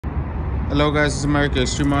Hello guys, it's America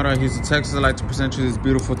Extreme Auto, Houston, Texas. I'd like to present you this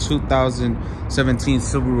beautiful 2017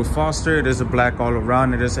 Subaru Forester. It is a black all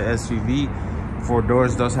around. It is an SUV. 4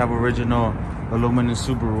 doors. Does have original aluminum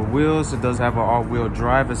Subaru wheels. It does have an all-wheel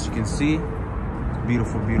drive, as you can see.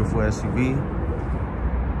 Beautiful, beautiful SUV.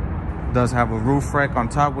 Does have a roof rack on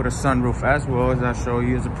top with a sunroof as well. As I show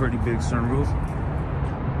you, it's a pretty big sunroof.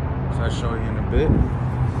 So I'll show you in a bit.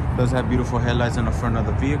 Does have beautiful headlights in the front of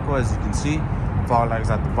the vehicle, as you can see. Fog lights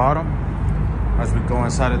at the bottom. As we go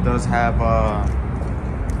inside, it does have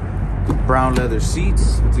brown leather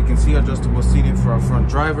seats. As you can see, adjustable seating for our front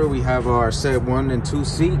driver. We have our set 1 and 2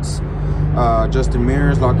 seats, adjusting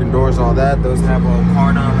mirrors, locking doors, all that. Does have a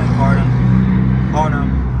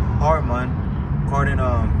Harman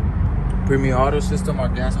premium auto system. Our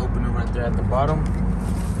gas opener right there at the bottom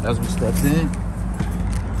as we step in.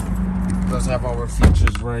 Does have our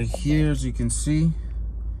features right here, as you can see.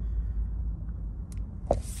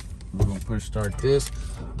 We're gonna push start this.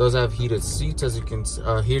 Does have heated seats, as you can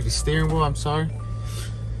hear the steering wheel. I'm sorry.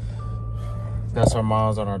 That's our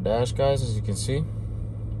miles on our dash, guys, as you can see.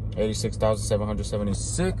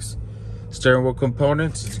 86,776. Steering wheel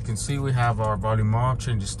components, as you can see, we have our volume off,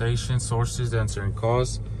 changing station, sources, answering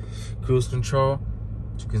calls, cruise control.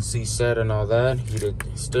 As you can see, set and all that. Heated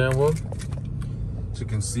steering wheel. As you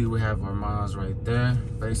can see, we have our miles right there.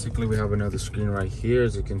 Basically, we have another screen right here,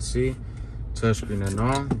 as you can see. Touchscreen and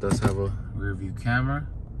all. Does have a rear view camera.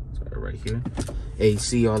 Sorry, right here.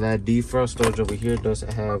 AC, all that. Defrost storage over here. Does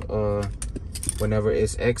have whenever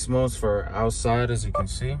it's X modes for outside, as you can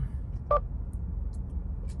see.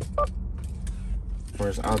 For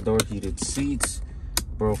its outdoor, heated seats.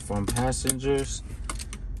 Both front passengers.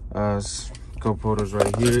 Cup holders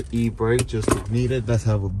right here. E-brake just if needed. Does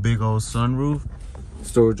have a big old sunroof.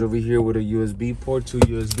 Storage over here with a USB port. 2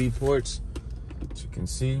 USB ports, as you can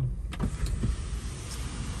see.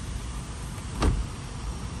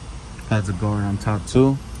 Has a guard on top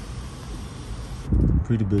too.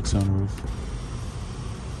 Pretty big sunroof.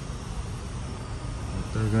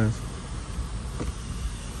 Right there, guys.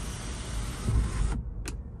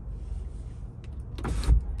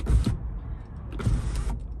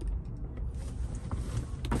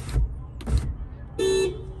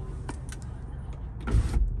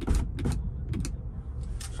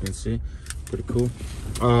 As you can see, pretty cool.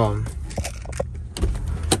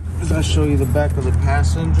 I'll show you the back of the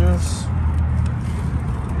passengers.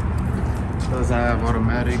 Does have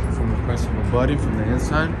automatic from the press of a button from the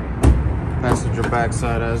inside. Passenger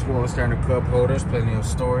backside as well. Standard cup holders, plenty of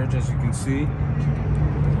storage, as you can see.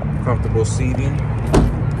 Comfortable seating.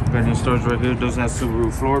 Plenty of storage right here. Does have Subaru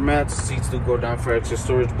floor mats. Seats do go down for extra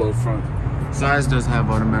storage. Both front sides. Does have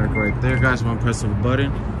automatic right there, guys. One press of a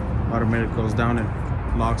button, automatic goes down and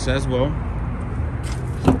locks as well.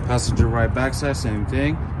 Passenger right backside, same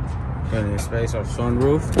thing. Plenty of space. Our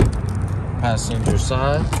sunroof. Passenger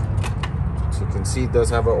side. As you can see, it does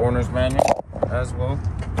have an owner's manual as well.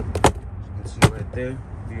 As you can see right there.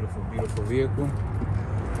 Beautiful, beautiful vehicle.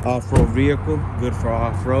 Off-road vehicle. Good for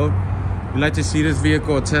off-road. If you'd like to see this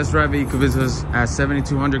vehicle or test drive it, you can visit us at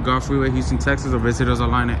 7200 Gulf Freeway, Houston, Texas, or visit us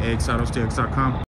online at axautostx.com.